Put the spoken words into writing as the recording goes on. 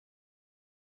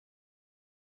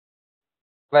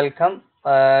Welcome.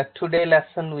 Today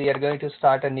lesson we are going to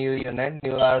start a new unit,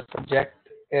 new subject,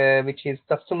 which is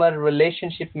customer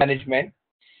relationship management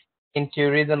in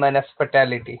tourism and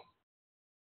hospitality.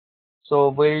 So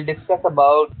we'll discuss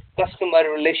about customer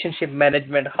relationship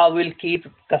management, how we'll keep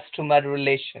customer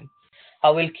relation,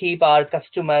 how we'll keep our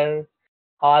customer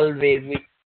always, we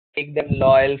make them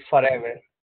loyal forever.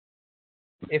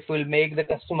 If we'll make the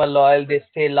customer loyal, they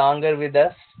stay longer with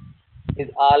us is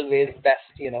always best,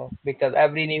 because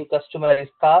every new customer is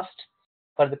cost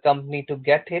for the company to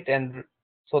get it, and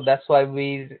so that's why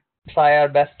we try our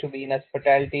best to be in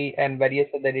hospitality and various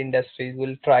other industries.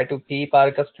 We'll try to keep our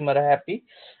customer happy,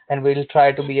 and we'll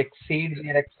try to be exceed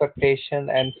their expectation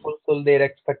and fulfill their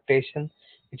expectation,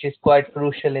 which is quite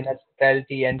crucial in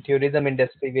hospitality and tourism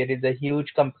industry, where is a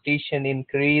huge competition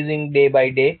increasing day by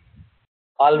day.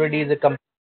 Already the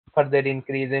further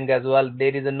increasing as well.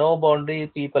 There is a no boundary.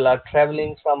 People are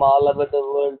traveling from all over the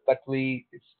world, but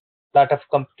lot of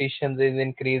competitions is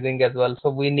increasing as well.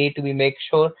 So we need to be make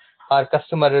sure our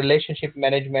customer relationship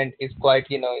management is quite,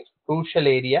 it's crucial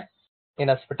area in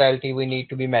hospitality we need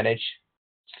to be managed.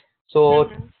 So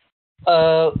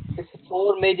it's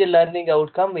four major learning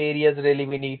outcome areas really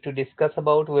we need to discuss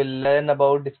about. We'll learn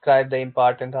about describe the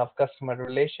importance of customer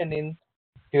relation in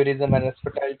tourism and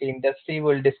hospitality industry.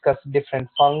 We'll discuss different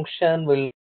function. We'll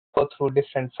go through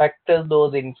different factors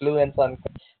those influence on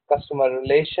customer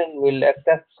relation. We'll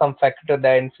assess some factor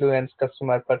that influence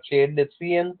customer purchase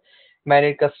decision.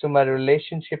 Manage customer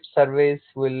relationship surveys.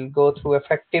 We'll go through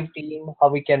effective team, how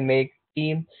we can make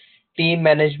team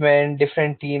management,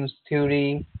 different teams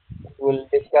theory. We'll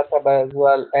discuss about as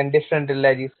well and different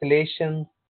legislation,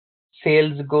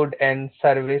 Sales Good and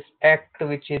Service Act,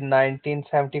 which is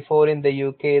 1974 in the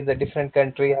UK. The different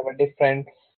country have a different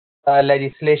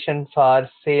legislation for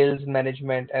sales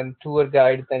management and tour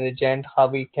guides and agent. How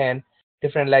we can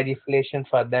different legislation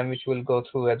for them, which we'll go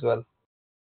through as well.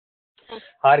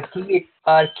 Our key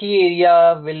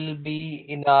area will be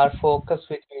in our focus,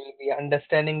 which will be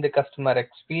understanding the customer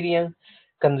experience,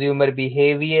 consumer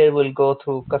behavior. We'll go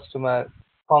through customer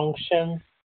function.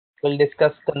 We'll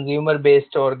discuss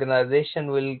consumer-based organization.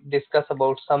 We'll discuss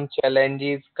about some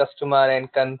challenges, customer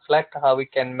and conflict, how we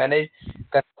can manage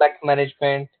conflict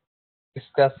management.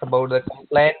 Discuss about the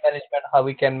complaint management, how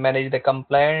we can manage the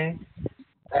complaint,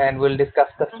 and we'll discuss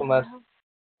customer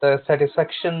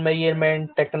satisfaction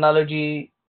measurement,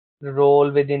 technology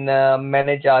role within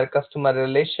manage our customer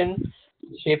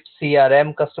relationship,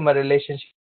 CRM, customer relationship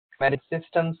manage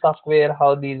system software,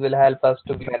 how these will help us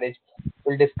to manage.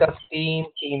 We'll discuss team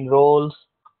roles,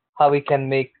 how we can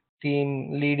make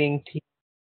leading team,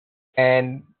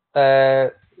 and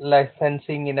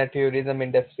licensing in a tourism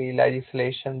industry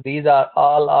legislation. These are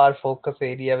all our focus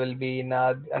area will be in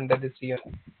under this unit.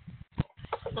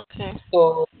 Okay.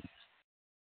 So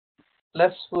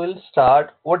we'll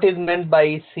start. What is meant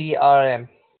by CRM?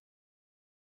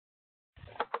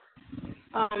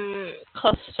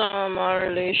 Customer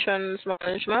relations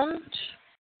management.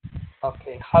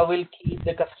 Okay. How we'll keep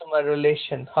the customer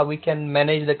relation? How we can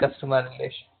manage the customer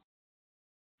relation?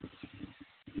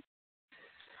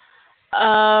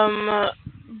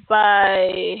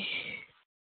 By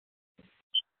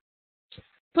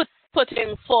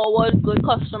putting forward good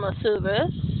customer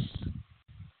service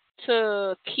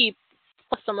to keep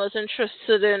customers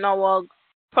interested in our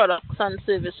products and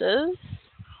services.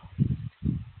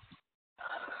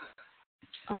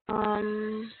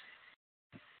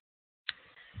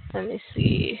 Let me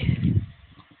see.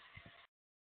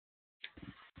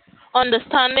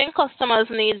 Understanding customers'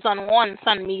 needs and wants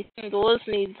and meeting those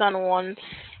needs and wants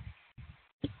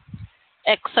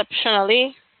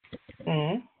exceptionally.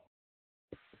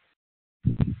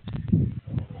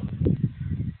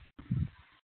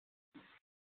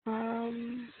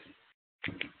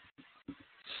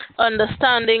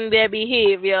 Understanding their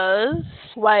behaviors,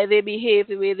 why they behave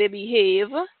the way they behave.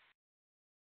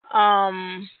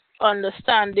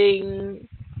 Understanding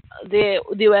their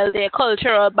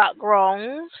cultural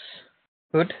backgrounds.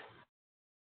 Good.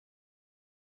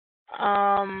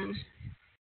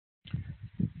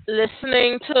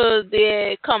 Listening to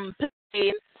their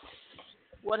complaints,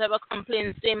 whatever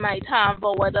complaints they might have,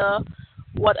 or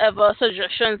whatever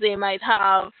suggestions they might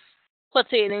have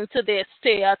pertaining to their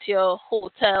stay at your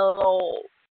hotel or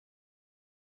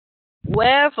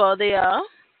wherever they are.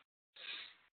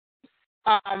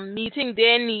 Meeting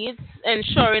their needs,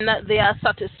 ensuring that they are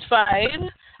satisfied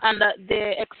and that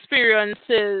their experience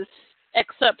is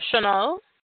exceptional.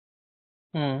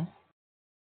 Yeah.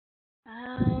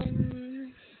 I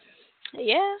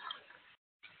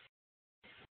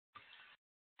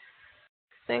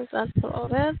think that's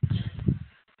about it.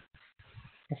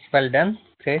 Well done.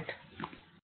 Great.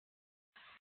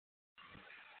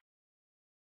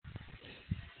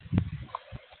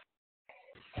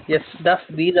 Yes,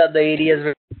 these are the areas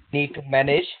we need to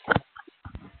manage.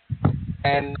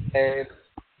 And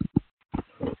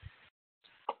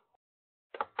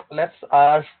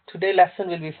our today lesson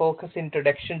will be focused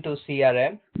introduction to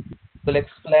CRM. We'll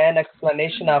explain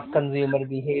explanation of consumer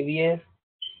behavior,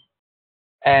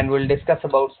 and we'll discuss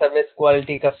about service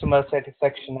quality, customer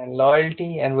satisfaction, and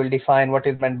loyalty, and we'll define what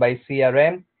is meant by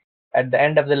CRM. At the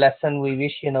end of the lesson, we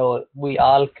wish we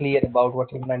all clear about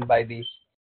what is meant by these.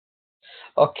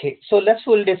 Okay, so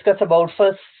we'll discuss about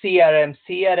first CRM.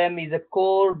 CRM is a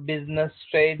core business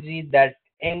strategy that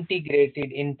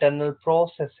integrated internal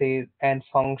processes and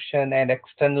function and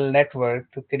external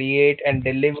network to create and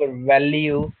deliver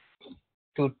value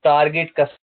to target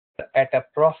customer at a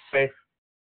profit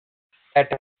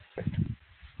at a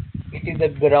it is a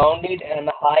grounded and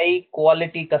high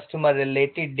quality customer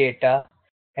related data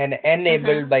and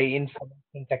enabled by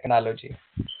information technology.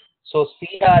 So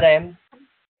CRM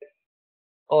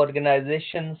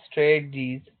organization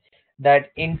strategies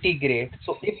that integrate.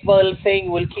 So if we're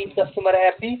saying we'll keep customer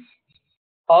happy,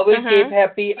 how will keep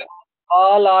happy?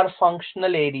 All our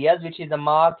functional areas, which is the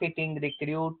marketing,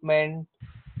 recruitment,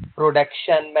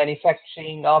 production,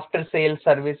 manufacturing, after sales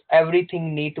service,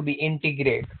 everything need to be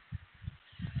integrated.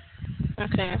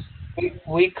 Okay.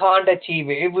 We can't achieve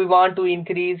it. If we want to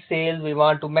increase sales, we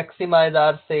want to maximize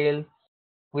our sales,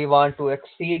 we want to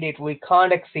exceed it, we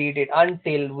can't exceed it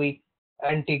until we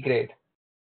integrate.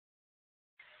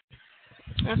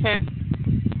 Okay.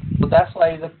 So that's why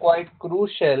it's quite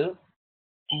crucial.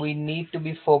 We need to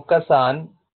be focused on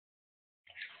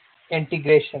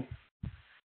integration.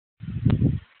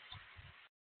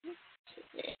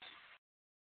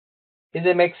 Does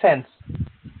it make sense?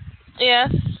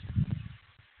 Yes.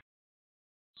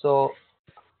 So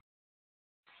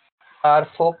our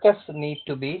focus need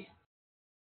to be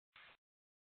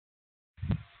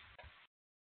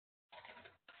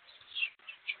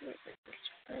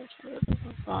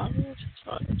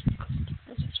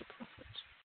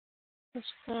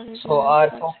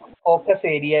our focus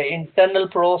area internal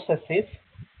processes.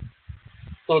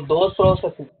 So those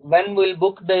processes, when we'll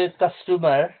book the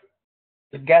customer,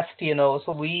 the guest,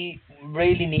 so we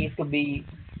really need to be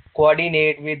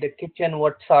coordinate with the kitchen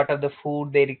what sort of the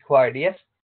food they required. Yes,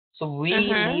 so we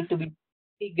need to be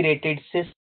integrated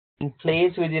system in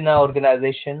place within our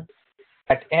organization.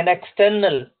 At an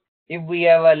external, if we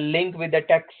have a link with the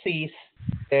taxis,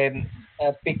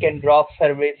 pick and drop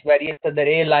service, various other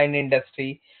airline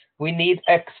industry, we need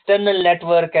external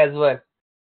network as well.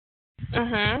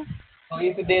 So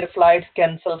if their flights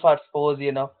cancel for suppose,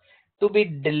 to be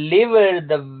deliver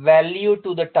the value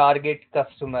to the target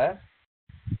customer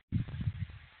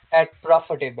at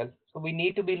profitable. So we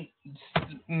need to be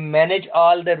manage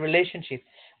all the relationships.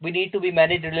 We need to be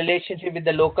manage relationship with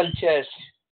the local church,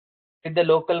 with the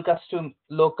local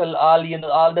local all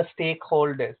the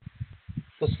stakeholders.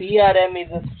 So CRM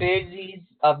is a strategy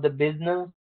of the business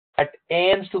that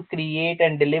aims to create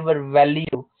and deliver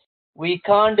value. We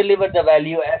can't deliver the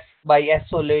value by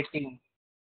isolating.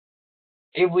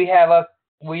 If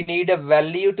we need a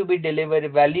value to be delivered,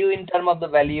 value in terms of the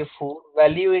value food,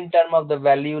 value in terms of the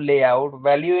value layout,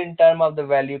 value in terms of the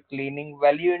value cleaning,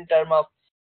 value in terms of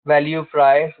value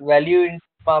price, value in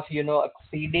terms of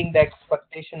exceeding the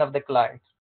expectation of the client.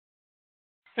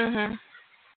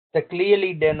 The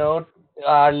clearly denote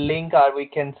our link, or we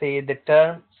can say the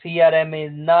term CRM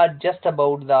is not just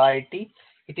about the IT,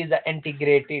 it is an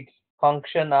integrated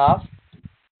function of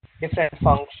different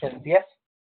functions. Yes,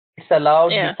 it's allowed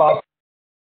departments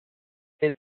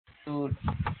to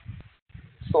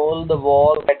solve the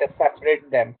wall that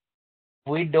separate them.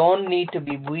 We don't need to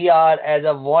be, we are as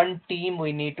a one team,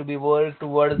 we need to be work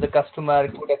towards the customer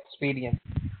good experience.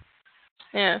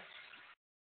 Yeah.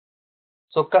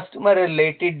 So customer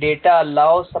related data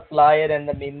allows supplier and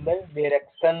the member their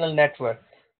external network.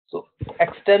 So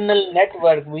external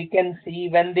network, we can see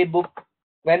when they book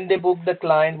the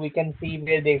client, we can see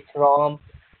where they're from,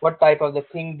 what type of the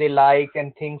thing they like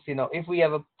and things, if we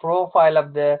have a profile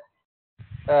of the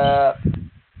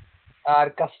our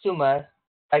customer,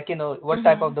 like what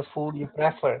type of the food you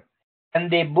prefer, and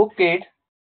they book it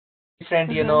different,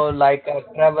 like a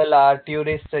travel or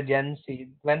tourist agency.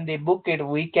 When they book it,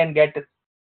 we can get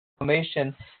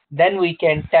information, then we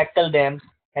can tackle them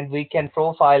and we can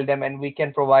profile them and we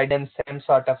can provide them same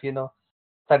sort of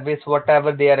service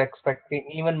whatever they are expecting,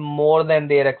 even more than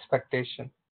their expectation.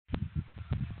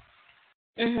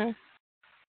 There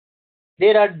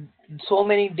are so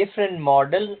many different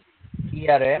models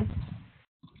CRM.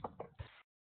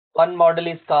 One model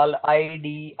is called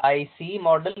IDIC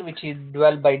model, which is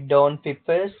developed by Don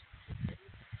Peppers.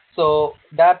 So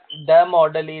that the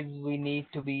model is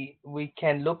we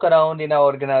can look around in our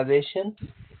organization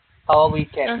how we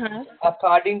can. Mhm.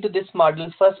 According to this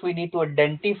model, first we need to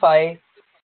identify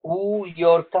who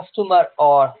your customer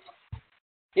are.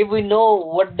 If we know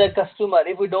what the customer,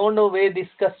 if we don't know where this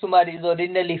customer is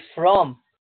originally from,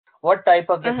 what type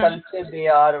of the Mhm. culture they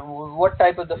are, what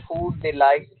type of the food they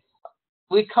like,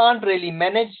 we can't really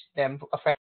manage them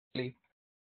effectively.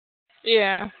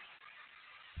 Yeah.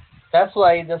 That's why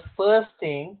the first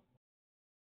thing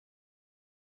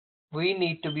we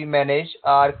need to be manage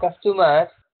our customers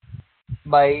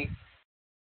by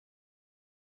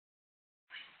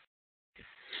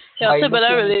You have to build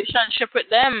a looking. relationship with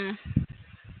them,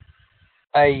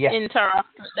 Yes,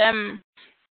 interact with them.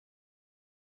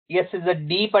 yes, is a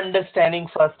deep understanding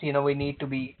first. We need to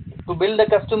build the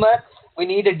customer. We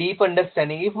need a deep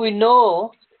understanding. If we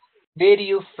know where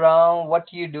you from,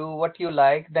 what you do, what you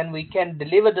like, then we can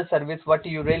deliver the service what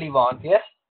you really want. Yes.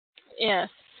 Yes.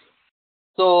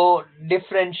 So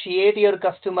differentiate your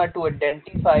customer to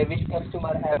identify which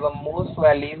customer have a most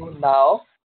value now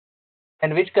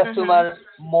and which Mhm. customer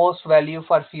most value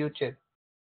for future.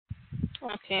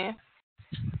 Okay.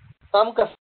 Some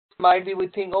customers might be we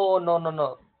think, oh no no no,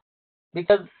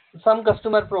 because some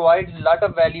customer provides a lot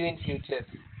of value in future.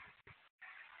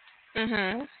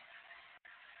 Mhm.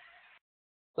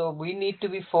 So we need to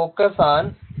be focused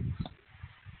on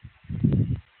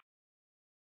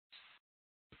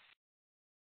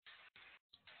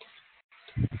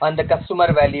the customer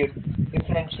value,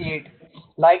 differentiate.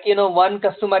 Like one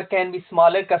customer can be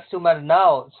smaller customer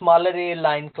now, smaller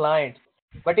airline client,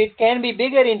 but it can be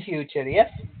bigger in future.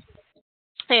 Yes.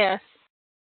 Yes.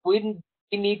 We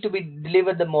need to be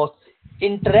deliver the most,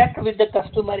 interact with the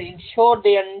customer, ensure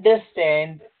they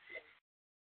understand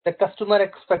the customer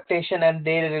expectation and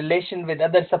their relation with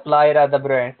other supplier or the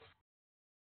brand.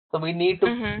 So we need to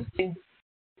Mhm.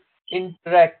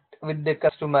 interact with the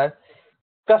customer,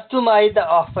 customize the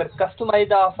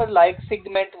offer like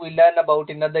segment we learn about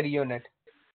in other unit.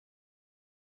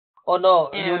 Oh no,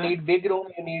 you Yeah. need big room,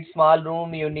 you need small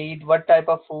room, you need what type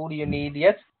of food you need.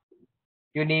 Yes,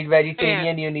 you need Yeah.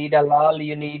 vegetarian, you need halal,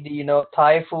 you need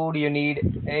Thai food, you need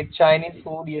Chinese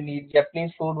food, you need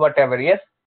Japanese food, whatever. Yes.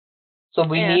 So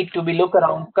we Yes. need to be look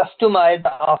around, customize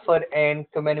the offer and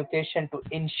communication to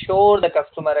ensure the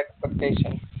customer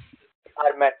expectation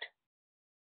are met.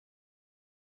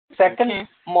 Second Okay.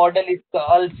 model is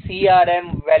called CRM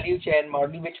value chain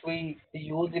model, which we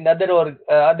use in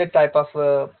other type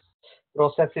of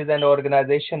processes and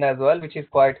organization as well, which is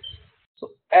quite so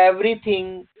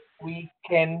everything we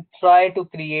can try to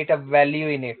create a value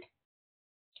in it.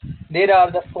 There are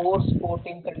the four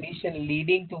supporting conditions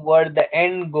leading toward the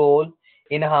end goal,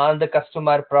 enhance the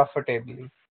customer profitably.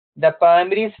 The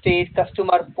primary stage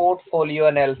customer portfolio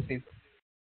analysis,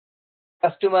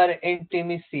 customer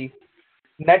intimacy,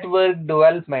 network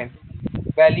development,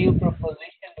 value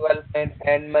proposition development,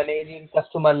 and managing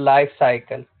customer life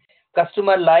cycle.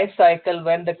 Customer life cycle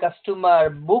when the customer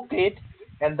book it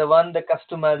and the one the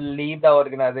customer leave the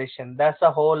organization. That's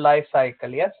the whole life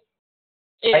cycle, yes?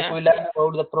 Like Yeah. we learn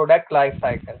about the product life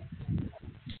cycle.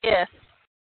 Yes.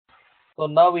 So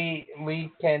now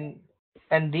we can,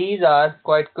 and these are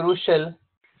quite crucial.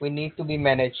 We need to be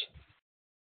managed.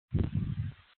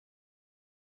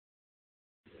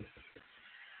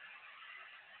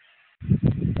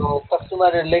 So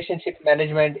customer relationship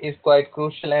management is quite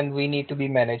crucial, and we need to be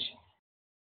managed.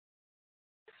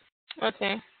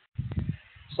 Okay.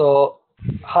 So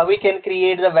how we can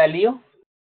create the value?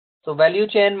 So value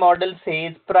chain model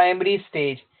says primary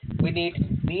stage. We need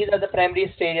these are the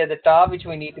primary stage at the top which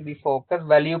we need to be focused.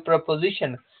 Value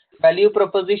proposition. Value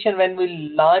proposition when we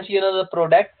launch the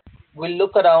product, we'll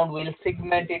look around, we'll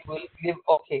segment it, we'll give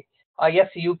okay. Yes,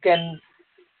 you can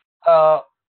uh,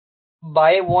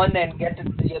 buy one and get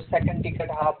your second ticket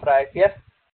half price. Yes,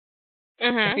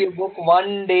 if Mhm. you book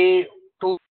one day,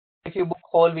 two, if you book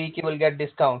whole week, you will get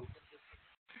discount.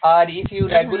 Or if you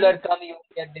Mhm. regular come, you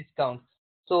will get discount.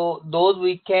 So those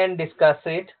we can discuss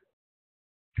it.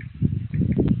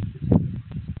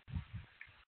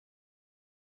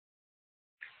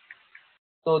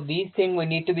 So these things we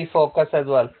need to be focused as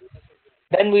well.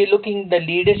 Then we're looking the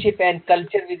leadership and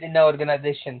culture within the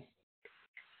organization.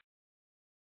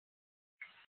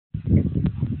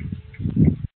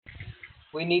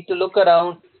 We need to look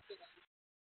around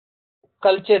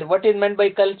culture. What is meant by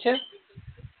culture?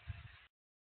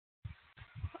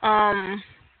 Um.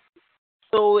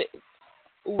 So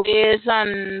ways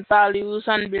and values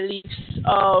and beliefs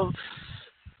of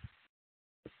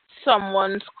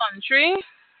someone's country.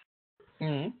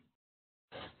 Mm.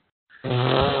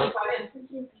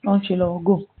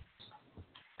 Go.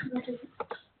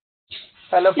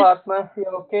 Hello, Fatma. You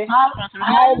okay?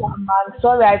 Hi, man.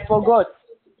 Sorry, I forgot.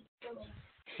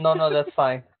 No, that's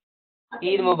fine.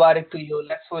 Eid Mubarak to you.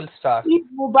 We'll start. Eid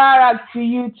Mubarak to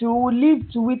you too. We'll live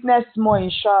to witness more,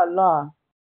 inshallah.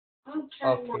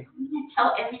 Okay.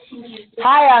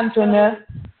 Hi, Anthony.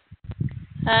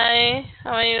 Hi,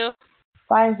 how are you?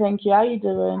 Fine, thank you. How you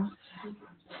doing?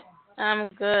 I'm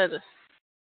good.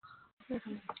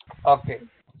 Okay.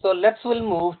 So we'll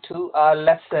move to our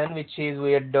lesson, which is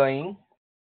we are doing.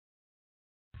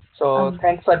 So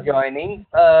thanks for joining.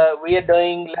 We are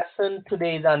doing lesson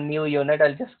today is on new unit.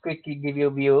 I'll just quickly give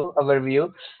you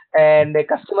overview. And the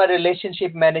customer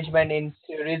relationship management in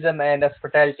tourism and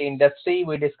hospitality industry.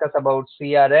 We discuss about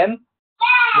CRM.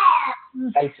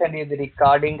 I'll send you the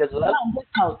recording as well.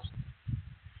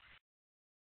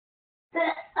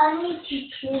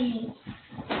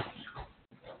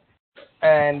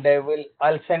 And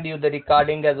I'll send you the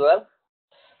recording as well.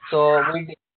 So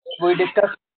we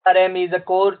discussed CRM is a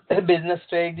core business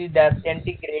strategy that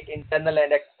integrate internal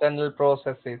and external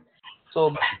processes.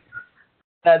 So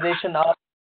organization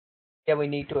we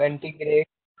need to integrate,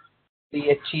 we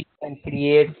achieve and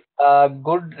create a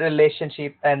good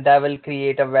relationship, and that will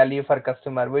create a value for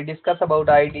customer. We discuss about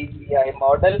IDGI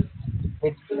model,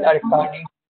 which is according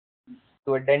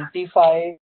to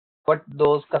identify what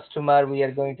those customer we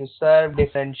are going to serve,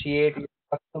 differentiate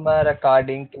customer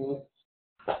according to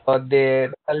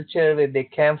their culture, where they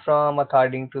came from,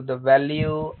 according to the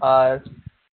value, or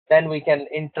then we can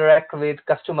interact with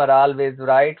customer always,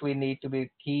 right? We need to be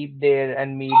keep there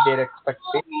and meet their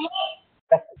expectations.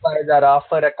 Customers are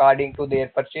offered according to their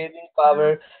purchasing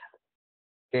power,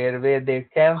 where they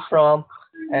came from,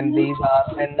 and these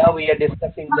are. And now we are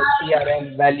discussing the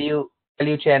CRM value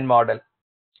chain model.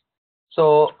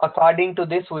 So according to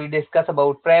this, we discuss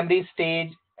about primary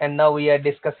stage, and now we are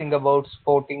discussing about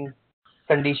sporting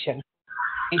condition.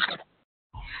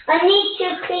 I need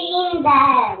to clean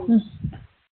them.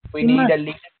 We need a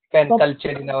leadership and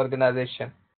culture in our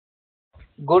organization.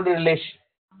 Good relation,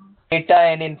 data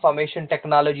and information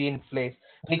technology in place.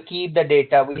 We keep the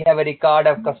data. We have a record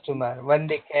of customer, when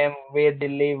they came, where they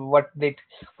live, what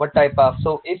type of.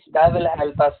 So if that will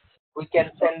help us, we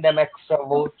can send them extra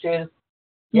vouchers.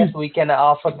 Yes, we can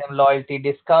offer them loyalty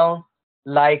discount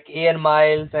like air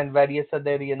miles and various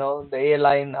other, the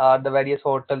airline or the various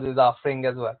hotels is offering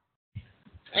as well.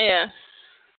 Yeah.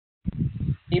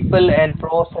 People and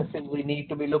processes, we need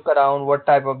to be look around what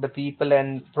type of the people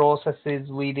and processes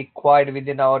we require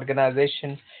within our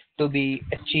organization to be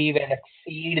achieve and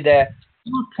exceed the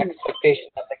expectation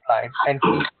of the client, and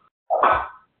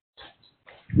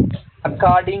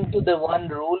according to the one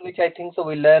rule which I think so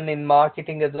we learn in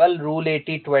marketing as well, rule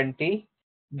 80-20,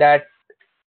 that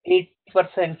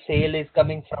 80% sale is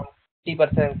coming from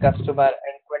 80% customer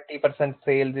and 20%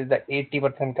 sales is the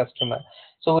 80% customer.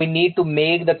 So we need to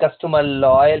make the customer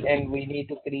loyal, and we need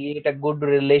to create a good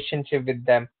relationship with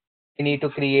them. We need to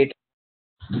create.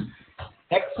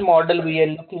 Next model we are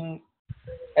looking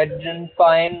at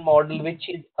Pine model, which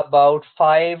is about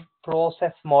 5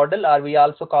 process model, or we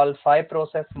also call 5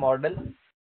 process model,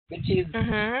 which is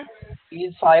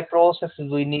these 5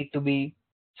 processes we need to be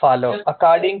follow.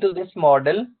 According to this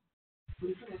model,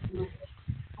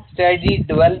 strategy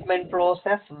development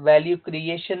process, value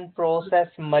creation process,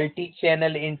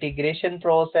 multi-channel integration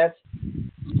process,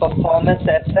 performance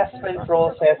assessment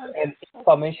process, and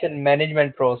information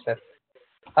management process.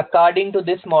 According to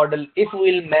this model, if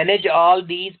we'll manage all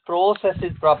these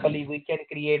processes properly, we can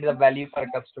create the value for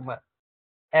customer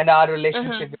and our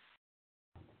relationship.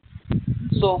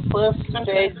 So first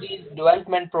strategy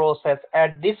development process.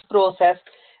 At this process,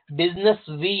 business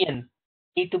vision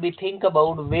need to be think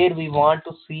about where we want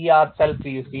to see ourselves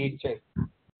in future.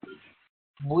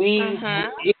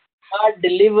 If not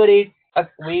deliver it,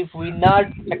 if we not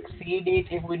exceed it,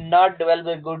 if we not develop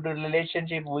a good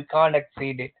relationship, we can't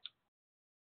exceed it.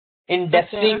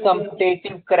 Industry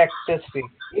competitive characteristics.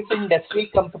 If industry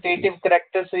competitive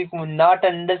characteristics we not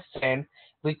understand,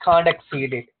 we can't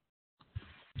exceed it.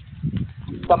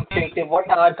 Competitive, what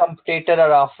our competitor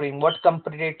are offering, what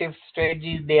competitive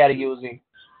strategies they are using.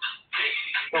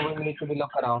 So we need to be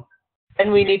look around, and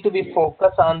we need to be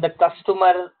focused on the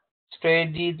customer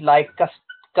strategies like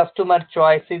customer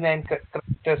choices and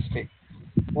characteristics.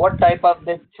 What type of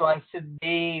the choices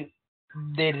they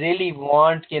really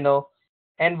want,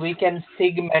 and we can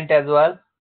segment as well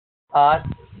our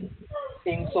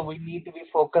things. So we need to be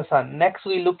focused on. Next,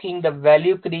 we looking the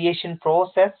value creation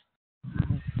process,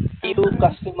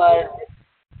 customer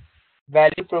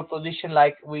value proposition,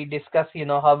 like we discuss,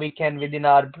 how we can within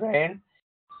our brand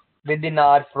within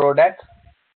our product.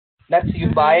 Let's you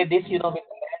buy this, with the main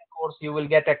course, you will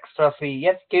get extra free.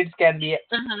 Yes, kids can be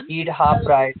eat half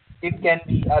price. It can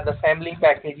be the family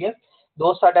package. Yes,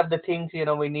 those sort of the things,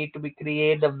 we need to be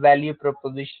create the value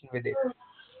proposition with it.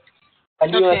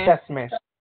 Value Okay. assessment.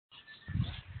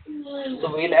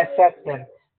 So we'll assess them.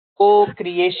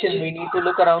 Co-creation, we need to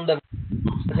look around the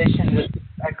organization with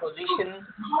acquisition,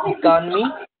 economy,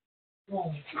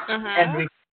 and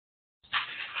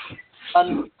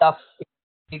return stuff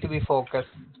need to be focused.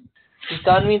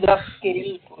 Economies of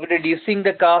scale, reducing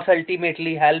the cost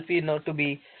ultimately help to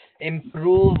be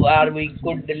improve or we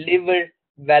could deliver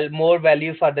more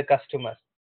value for the customer.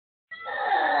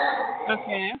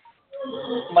 Okay.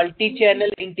 Multi-channel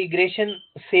integration,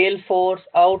 Salesforce,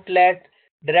 outlet,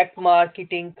 direct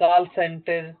marketing, call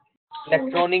center,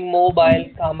 electronic mobile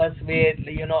commerce where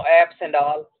apps and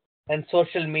all, and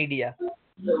social media.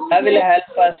 That will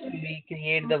help us to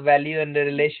create the value and the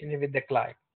relationship with the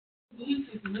client.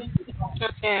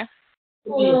 Okay.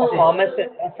 Performance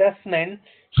assessment,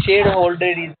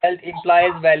 shareholder result,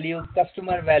 implies value,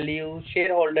 customer value,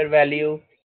 shareholder value,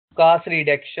 cost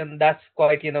reduction. That's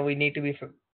quite, we need to be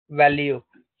value.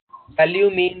 Value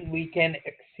mean we can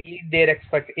exceed their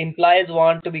expect. Employees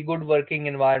want to be good working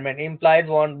environment. Employees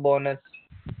want bonus.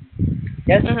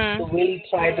 Yes, so we'll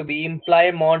try to be.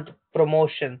 Employee want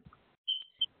promotion.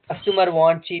 Customer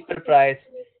want cheaper price.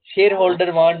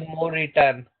 Shareholder want more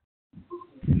return.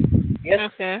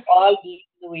 Yes, Okay. all these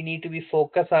we need to be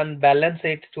focused on balance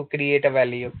it to create a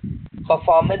value.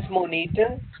 Performance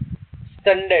monitor,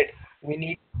 standard. We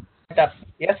need to set up.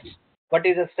 Yes, what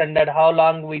is a standard? How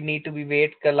long we need to be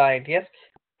wait client? Yes,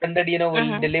 standard.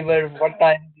 Will deliver what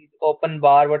time is open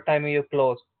bar, what time you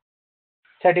close.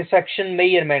 Satisfaction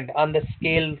measurement on the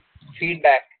scale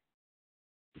feedback.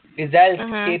 Results,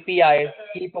 KPIs,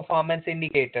 key performance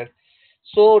indicator.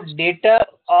 So data,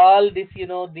 all this,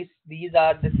 these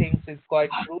are the things is quite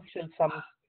crucial. Some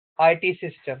IT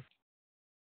system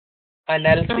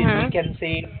analysis, we can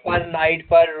say per night,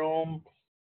 per room,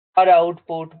 per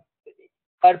output,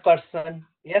 per person.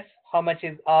 Yes, how much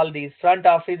is all these front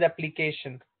office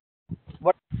application?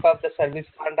 What type of the service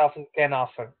front office can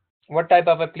offer? What type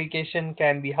of application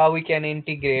can be? How we can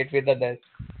integrate with others?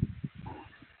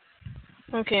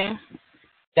 Okay.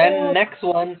 Then next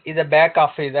one is a back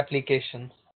office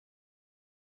application.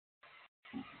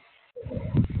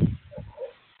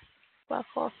 Back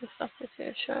office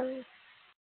application.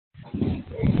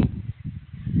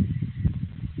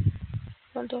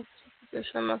 Front office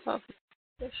application. Back office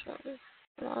application.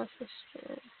 Analysis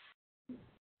tool.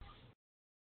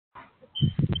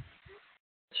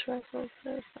 Track of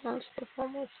balance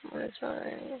performance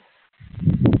monitoring.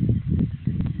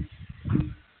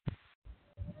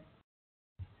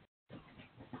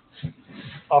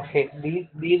 Okay, these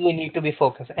we need to be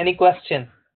focused. Any question?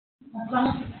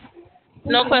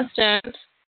 No questions.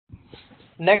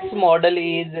 Next model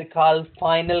is called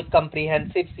Final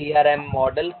Comprehensive CRM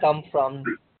model, come from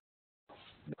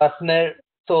Gartner.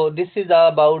 So this is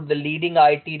about the leading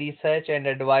IT research and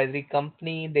advisory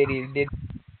company. They did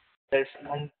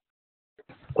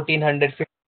 1450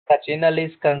 such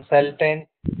analyst consultant,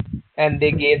 and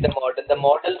they gave the model. The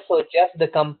model suggests the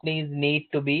companies need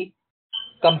to be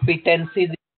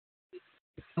competencies.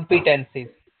 Competencies.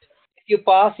 If you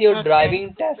pass your Okay.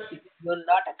 driving test, you're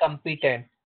not a competent.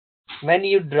 When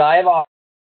you drive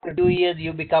after 2 years,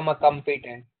 you become a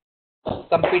competent.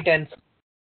 Competence is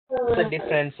the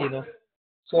difference.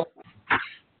 So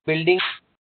building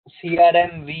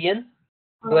CRM vision,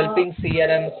 developing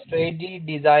CRM strategy,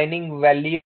 designing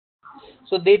value.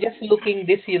 So they just looking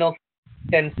this,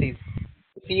 competencies.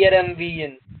 CRM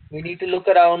vision. We need to look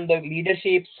around the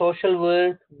leadership, social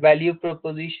work, value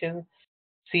proposition,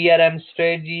 CRM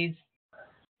strategies,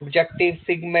 objective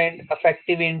segment,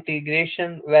 effective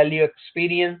integration, value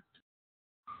experience,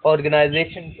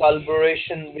 organization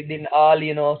collaboration within all,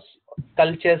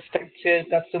 culture, structure,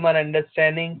 customer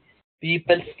understanding,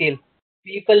 people skill.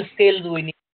 People skills we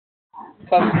need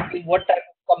of skill, what type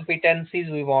of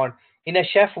competencies we want. In a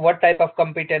chef, what type of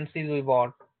competencies we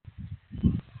want.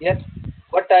 Yes,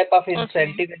 what type of Okay.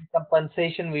 incentive and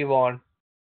compensation we want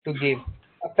to give.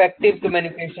 Effective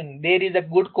communication. There is a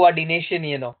good coordination,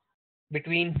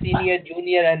 between senior,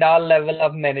 junior, and all level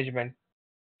of management.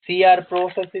 CR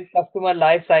processes, customer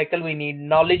life cycle, we need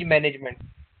knowledge management.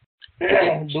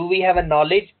 Do we have a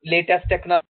knowledge, latest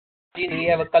technology? Do we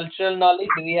have a cultural knowledge?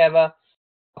 Do we have a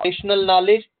operational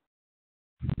knowledge?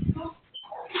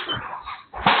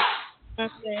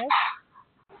 Okay.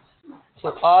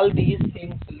 So all these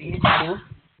things lead to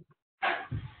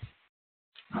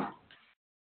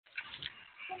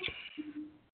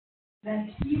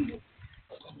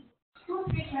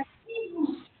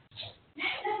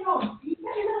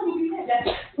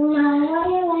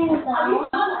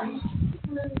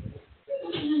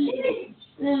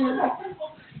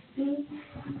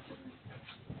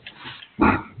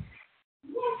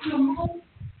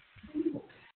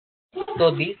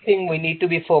So these things we need to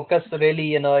be focused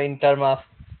really, in terms of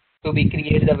to be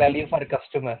create the value for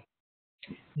customer.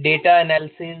 Data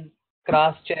analysis,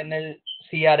 cross-channel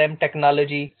CRM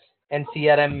technology, and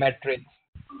CRM metrics,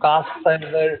 cost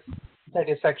server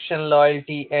satisfaction,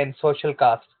 loyalty, and social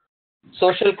cost.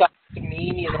 Social cost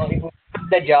mean, if we put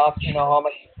the jobs, how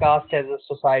much it cost as a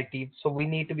society. So we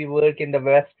need to be work in the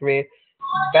best way,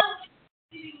 best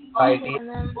society. And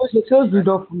then, Just read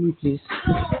off for me, please.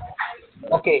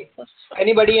 Okay.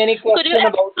 Anybody, any could you question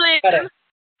about explain?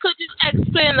 Could you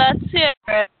explain that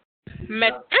CRM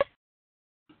metric?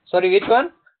 Sorry, which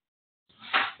one?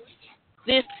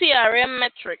 The CRM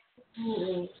metric.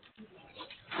 CRM,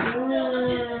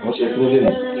 which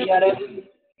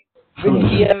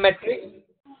CRM metric?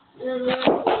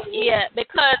 Yeah,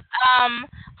 because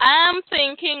I'm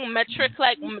thinking metric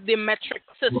like the metric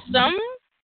system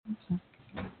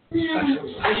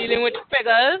dealing with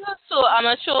figures. So I'm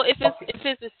not sure if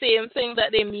it's the same thing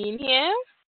that they mean here.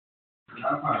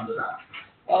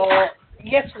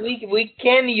 Yes, we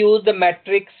can use the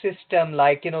metric system,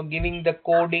 like, giving the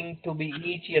coding to be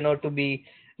each, to be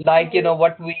like,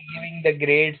 what we giving the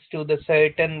grades to the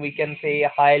certain, we can say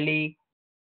highly,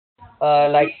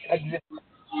 like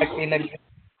in a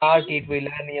market we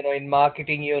learn, in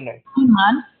marketing unit.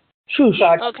 Man, shush.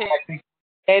 Okay. We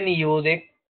can use it,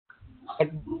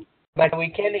 but we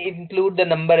can include the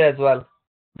number as well.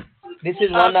 This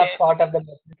is one of Okay. part of the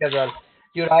metric as well.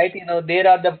 You're right, there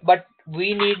are but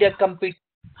we need a compete.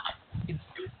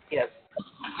 Yes.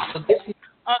 So this is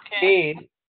Okay.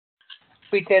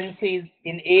 competencies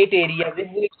in 8 areas.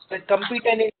 If we are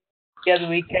competent in areas,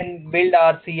 we can build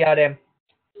our CRM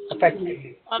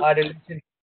effectively, our relationship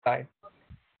time.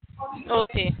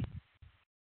 Okay.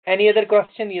 Any other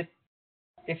question? Yes,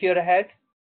 if you're ahead.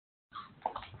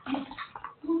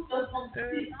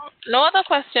 No other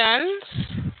questions?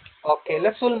 Okay,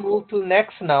 we'll move to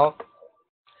next now.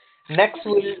 Next,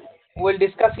 we'll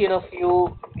discuss,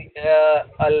 few.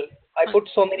 I put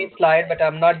so many slides, but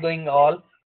I'm not going all.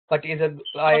 But Okay.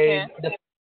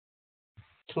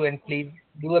 through, and please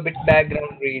do a bit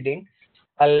background reading.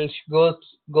 I'll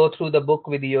go through the book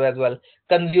with you as well.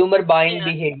 Consumer buying Yeah.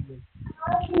 behavior.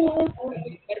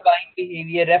 Consumer buying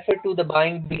behavior refer to the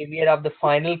buying behavior of the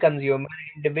final consumer,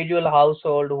 individual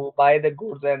household who buy the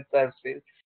goods and services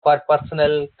for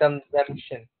personal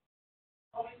consumption.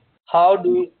 How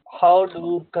do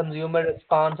consumer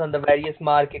respond on the various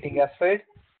marketing efforts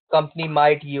company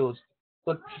might use?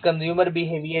 So consumer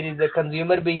behavior is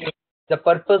the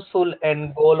purposeful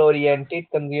and goal-oriented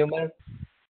consumer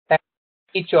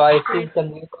choices.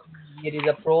 Consumer behavior is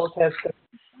a process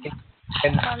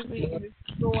and And we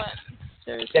influence.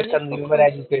 There's the any consumer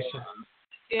education.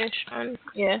 education.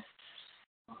 Yes.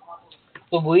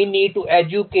 So we need to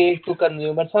educate to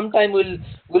consumer. Sometimes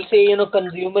we'll say,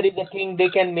 consumer is the thing, they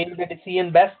can make the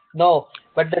decision best. No,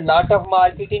 but a lot of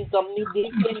marketing company, they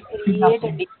can create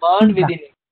a demand within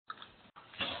it.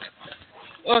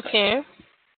 Okay.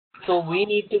 So we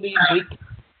need to be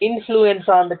influence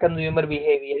on the consumer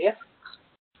behavior. Yes.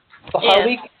 So how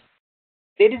Yes.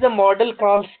 there is a model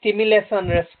called stimulus and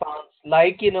response.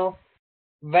 Like,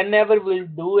 whenever we'll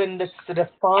do, and the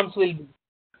response will be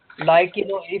like,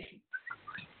 if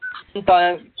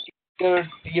sometimes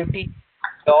you teach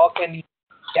dog and you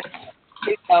just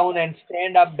sit down and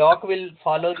stand up, dog will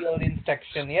follow your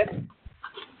instruction. Yes.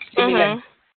 Similar.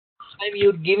 Time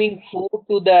you're giving food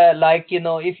to the, like,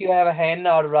 if you have a hen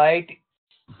or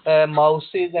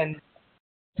mouses and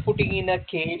putting in a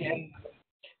cage, and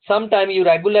sometime you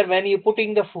regular when you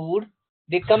putting the food,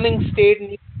 they coming straight in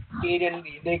the cage and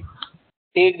they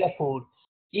take the food.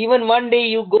 Even one day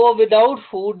you go without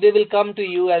food, they will come to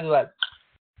you as well.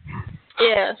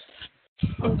 Yes.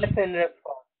 Stimulus and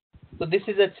response. So this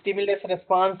is a stimulus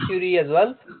response theory as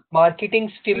well.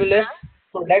 Marketing stimulus,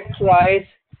 product price,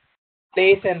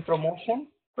 place and promotion.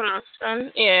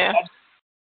 Yeah.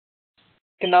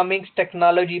 Economics,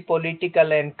 technology,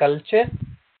 political and culture.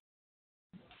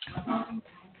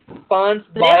 Response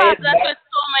They by have that with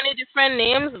so many different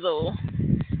names though,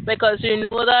 because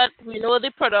we know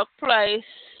the product price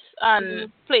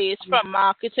and place from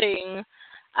marketing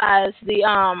as the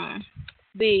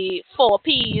 4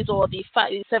 P's or the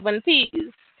 7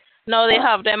 P's. Now they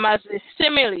have them as the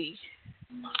stimuli.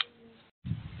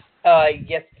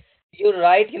 yes. You're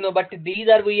right, but these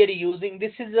are we are using.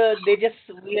 This is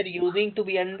we are using to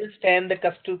be understand the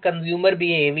consumer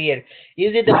behavior.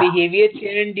 Is it the behavior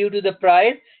change due to the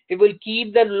price? It will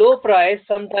keep the low price.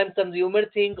 Sometimes consumer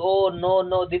think, oh no,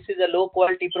 no, this is a low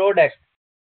quality product.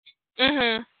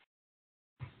 Mhm.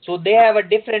 So they have a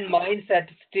different mindset,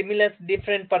 stimulus,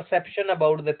 different perception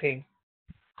about the thing.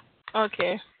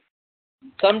 Okay.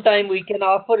 Sometimes we can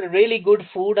offer really good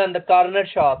food on the corner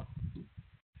shop,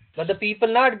 but the people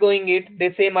not going it.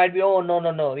 They say might be, oh no,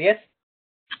 no, no, yes.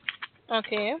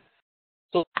 Okay.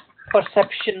 So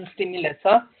perception stimulus,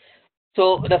 huh?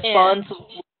 So Yeah. response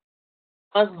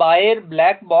as buyer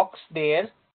black box there,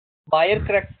 buyer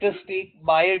characteristic,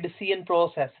 buyer decision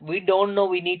process. We don't know.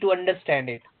 We need to understand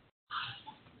it.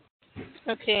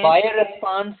 Okay. Buyer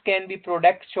response can be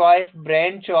product choice,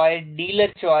 brand choice, dealer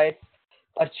choice,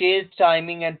 purchase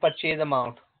timing, and purchase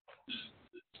amount.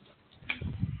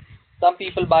 Some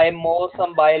people buy more,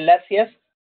 some buy less. Yes,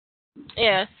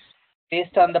 Yes.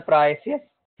 based on the price. Yes,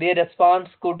 their response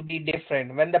could be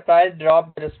different. When the price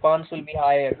drops, the response will be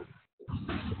higher.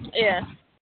 Yes.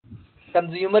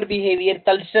 Consumer behavior,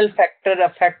 cultural factor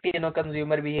affect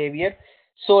consumer behavior.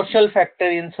 Social factor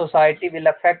in society will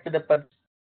affect the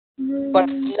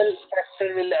personal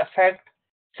factor will affect,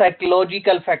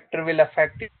 psychological factor will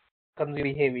affect consumer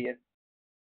behavior.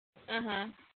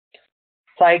 Mhm.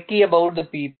 Psyche about the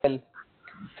people,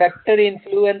 factor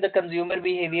influence the consumer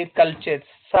behavior. Cultures,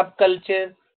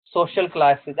 subculture, social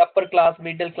classes, upper class,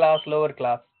 middle class, lower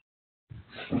class.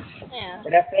 Yeah.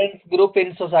 Reference group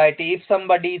in society. If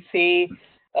somebody say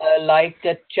like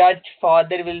a church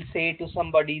father will say to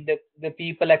somebody, the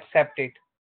people accept it.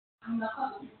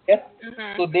 Yes.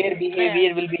 Mhm. So their Yeah.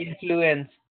 behavior will be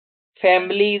influenced.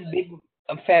 Families, big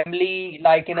family,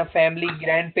 like in a family,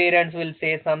 grandparents will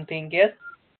say something. Yes.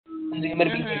 Consumer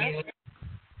Mhm. behavior,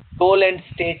 role and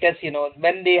status.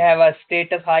 When they have a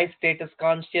status, high status,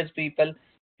 conscious people,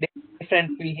 they have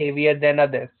different behavior than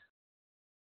others.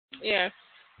 Yes.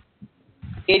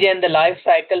 Age and the life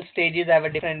cycle stages have a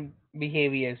different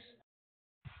behaviors.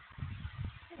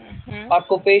 Mhm.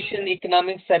 Occupation,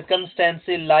 economic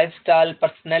circumstances, lifestyle,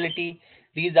 personality,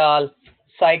 these are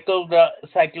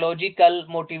psychological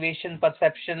motivation,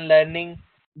 perception, learning,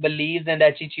 beliefs, and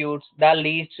attitudes that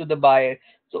leads to the buyer.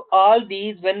 So all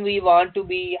these, when we want to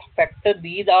be factor,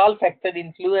 these all factors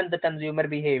influence the consumer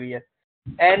behavior.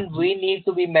 And we need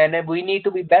to be managed, we need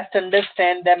to be best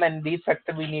understand them, and these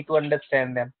factors we need to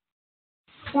understand them.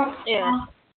 Yes.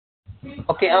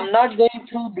 Okay, I'm not going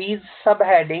through these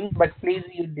subheadings, but please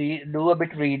you do a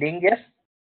bit reading. Yes.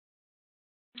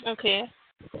 Okay.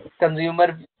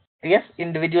 Consumer, yes,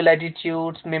 individual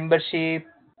attitudes, membership,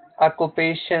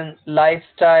 occupation,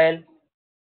 lifestyle,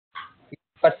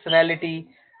 personality,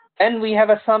 and we have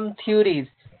some theories.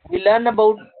 We learn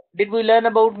about, did we learn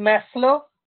about Maslow?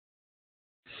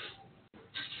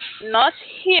 Not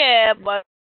here, but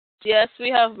yes, we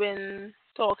have been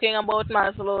talking about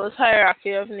Maslow's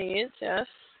hierarchy of needs. Yes.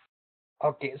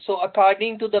 Okay, so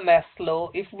according to the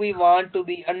Maslow, if we want to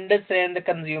be understand the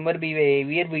consumer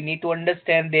behavior, we need to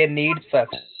understand their needs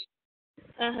first.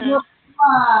 Mhm.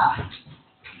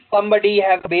 Somebody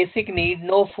have basic need,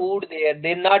 no food there,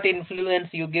 they not influence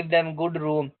you, give them good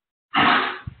room.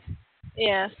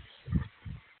 Yes.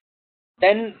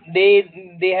 Then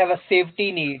they have a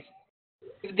safety needs.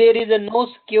 If there is a no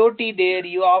security there,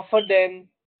 you offer them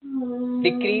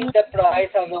decrease the price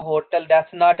of the hotel.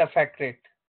 That's not affected.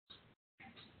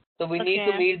 So we need to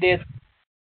Okay. meet their.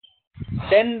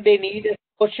 Then they need a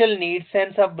social need,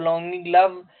 sense of belonging,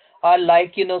 love, or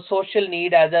like social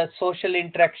need as a social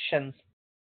interactions.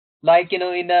 Like in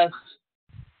a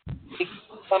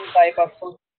some type of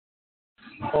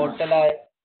hotel or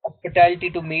hospitality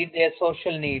to meet their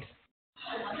social needs.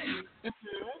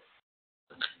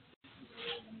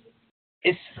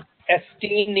 Is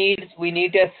esteem needs. We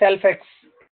need a self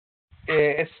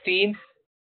esteem.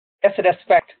 Yes,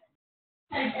 respect.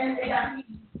 Okay.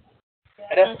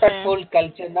 Respectful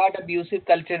culture, not abusive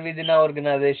culture within our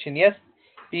organization. Yes,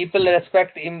 people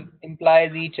respect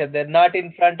implies each other, not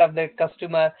in front of the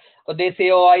customer. Or they say,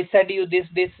 "Oh, I said you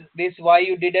this. Why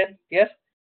you didn't?" Yes,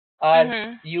 or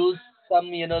Mhm. use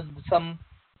some some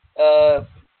uh,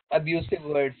 abusive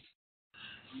words.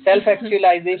 Self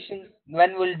actualization.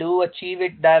 When will do achieve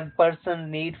it, that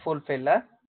person need fulfill. Huh?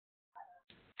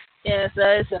 Yes,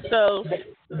 that is So so.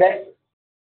 that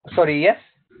sorry. Yes.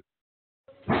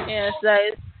 Yes,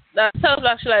 that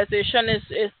self-actualization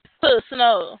is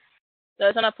personal.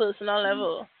 That's on a personal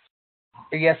level.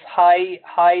 Yes, high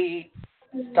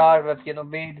star with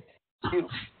made you,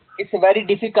 it's a very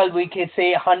difficult, we can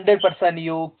say 100%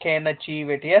 you can achieve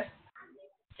it. Yes.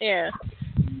 Yes.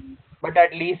 but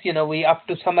at least, we up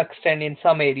to some extent in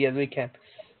some areas we can.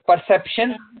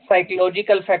 Perception,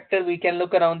 psychological factors, we can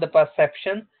look around the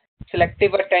perception.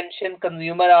 Selective attention,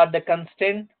 consumer are the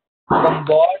constant,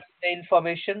 bombard the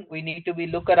information. We need to be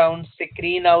look around,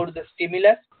 screen out the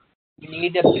stimulus. We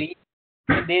need a brief.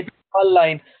 They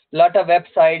online, lot of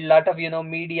website, lot of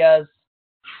medias.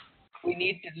 We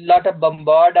need a lot of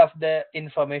bombard of the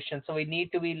information. So we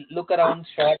need to be look around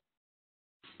short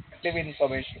selective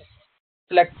information.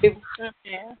 Selective.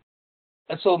 Okay.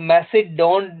 So message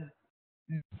don't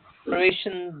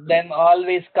information them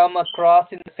always come across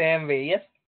in the same way. Yes,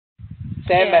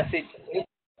 same Yeah. message. If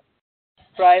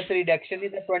price reduction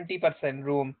is a 20%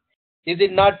 room, is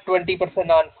it not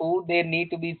 20% on food? They need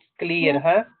to be clear,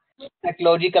 huh?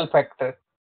 Psychological factor.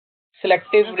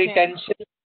 Selective Okay. retention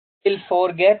will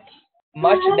forget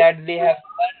much that they have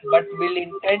done, but will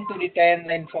intend to retain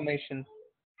the information.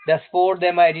 They support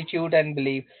them attitude and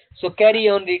belief. So carry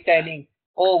on retaining.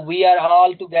 Oh, we are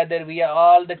all together. We are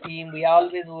all the team. We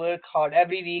always work hard.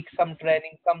 Every week, some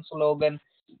training, some slogan,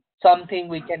 something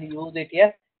we can use it.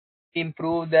 Yes,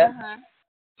 improve the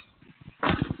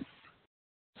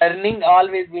learning.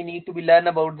 Always we need to be learn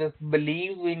about the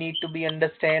beliefs. We need to be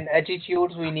understand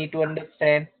attitudes. We need to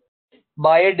understand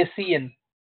buyer decision.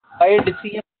 Buyer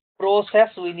decision process.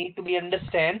 We need to be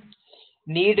understand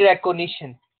need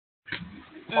recognition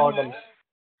model.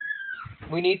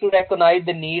 We need to recognize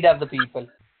the need of the people.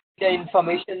 The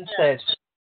information search.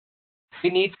 We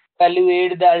need to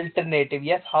evaluate the alternative.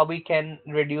 Yes, how we can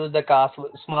reduce the cost.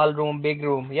 Small room, big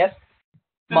room. Yes,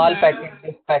 small package,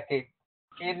 big package.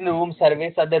 In room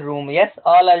service, other room. Yes,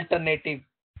 all alternative,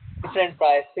 different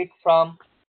price. Pick from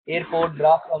airport,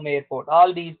 drop from airport.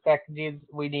 All these packages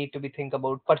we need to be think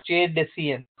about. Purchase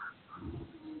decision.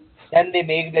 Then they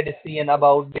make the decision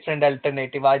about different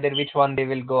alternative, either which one they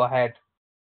will go ahead.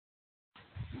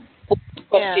 Yeah.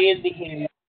 Purchase behavior.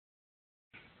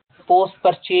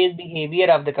 Post-purchase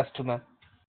behavior of the customer.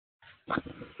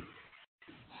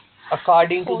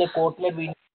 According to the Kotler,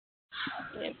 we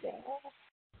Okay.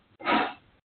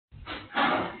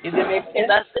 is it make Yeah,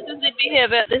 sense? this is the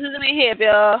behavior. This is the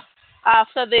behavior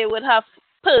after they would have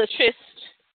purchased.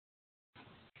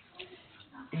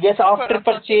 Yes, after Product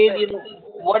or purchase, service.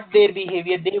 what their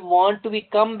behavior? They want to be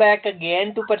come back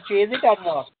again to purchase it or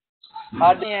not?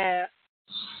 Or Yeah.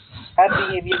 that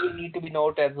behavior we need to be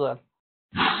note as well.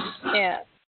 Yeah.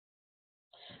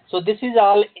 So this is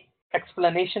all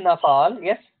explanation of all.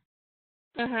 Yes,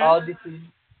 how this is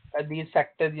these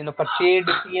factors. Purchase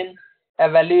decision,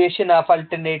 evaluation of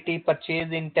alternative,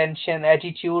 purchase intention,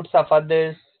 attitudes of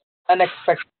others,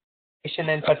 unexpectation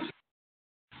and purchase.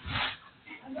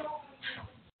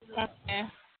 Okay.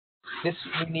 This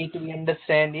we need to be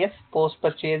understand. Yes, post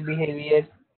purchase behavior,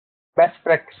 best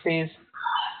practices.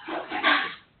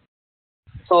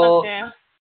 So Okay.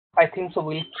 I think so.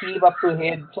 We'll keep up to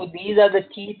here. So these are the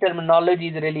key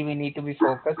terminologies really we need to be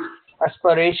focused.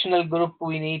 Aspirational group,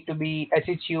 we need to be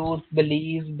attitudes,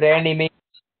 beliefs, brand image,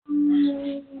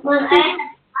 Well, I have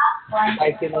one.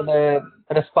 like the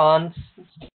response,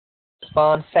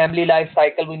 family life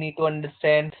cycle we need to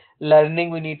understand, learning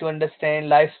we need to understand,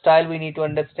 lifestyle we need to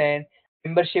understand,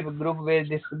 membership group where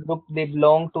this group they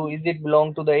belong to, is it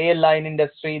belong to the airline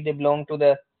industry, they belong to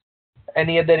the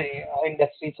any other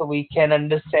industry, so we can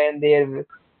understand their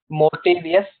motive.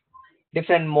 Yes,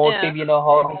 different Yeah. motive,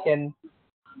 how we can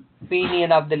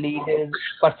opinion of the leaders,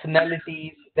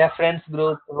 personalities, reference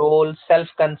group, role, self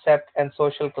concept and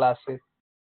social classes.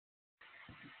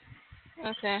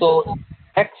 Okay. So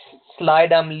next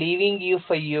slide I'm leaving you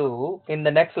for you. In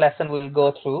the next lesson we'll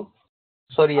go through.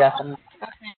 Sorry, yeah,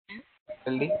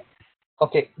 really.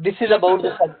 Okay, this is No about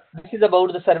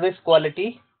problem. the service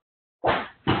quality.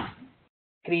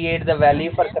 Create the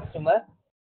value for customer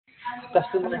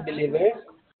delivered,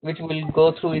 which we'll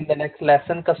go through in the next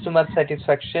lesson. Customer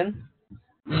satisfaction,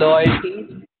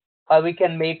 loyalty, how we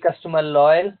can make customer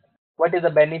loyal, what is the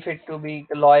benefit to be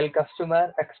a loyal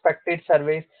customer, expected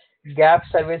service, gap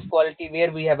service quality,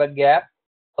 where we have a gap,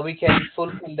 how we can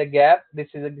fulfill the gap.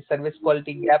 This is a service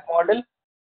quality gap model.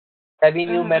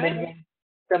 Revenue management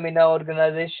system in our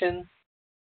organization,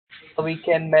 how we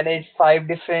can manage 5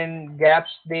 different gaps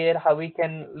there, how we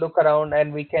can look around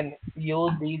and we can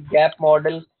use these gap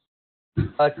models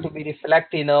to be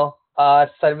reflect, our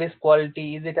service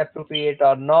quality, is it appropriate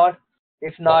or not?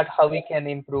 If not, how we can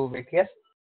improve it? Yes,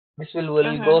 this will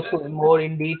go through more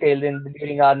in detail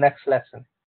during our next lesson.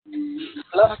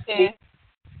 Plus, Okay.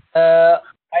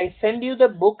 I send you the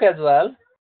book as well,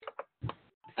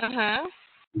 Uh-huh.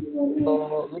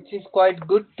 so, which is quite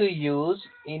good to use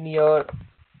in your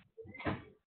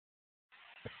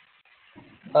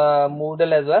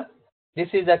Moodle as well. This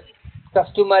is a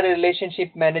customer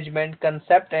relationship management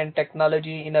concept and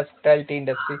technology in hospitality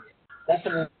industry. That's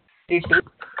related to.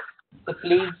 So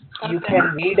please, you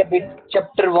can read a bit.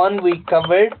 Chapter 1 we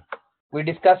covered. We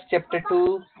discussed chapter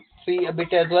 2, 3 a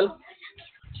bit as well.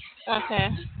 Okay.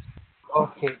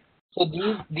 Okay. So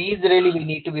these really we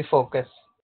need to be focused.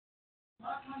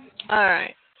 All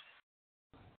right.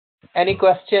 Any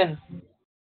question?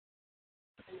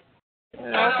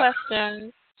 No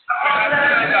questions.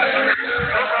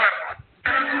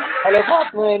 Hello,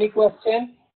 partner. Any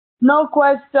question? No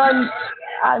question,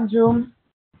 Andrew.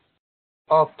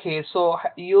 Okay. So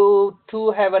you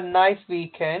two have a nice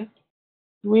weekend.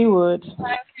 We would.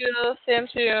 Thank you. Same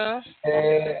to you.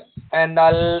 And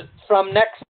I'll from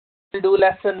next we'll do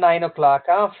lesson 9 o'clock,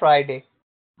 Friday.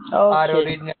 Our Okay.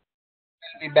 original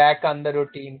will be back on the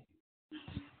routine.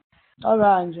 All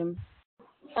right, Andrew.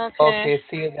 Okay,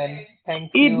 see you then.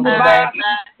 Thank Eid you. Mubarak.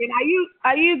 Bye-bye.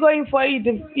 Are you going for Eid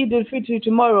al-Fitr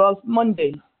tomorrow or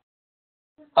Monday?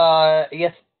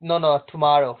 Yes, no,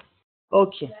 tomorrow.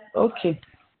 Okay.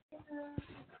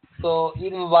 So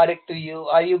Eid Mubarak to you.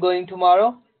 Are you going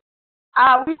tomorrow?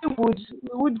 We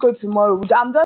would go tomorrow. I'm just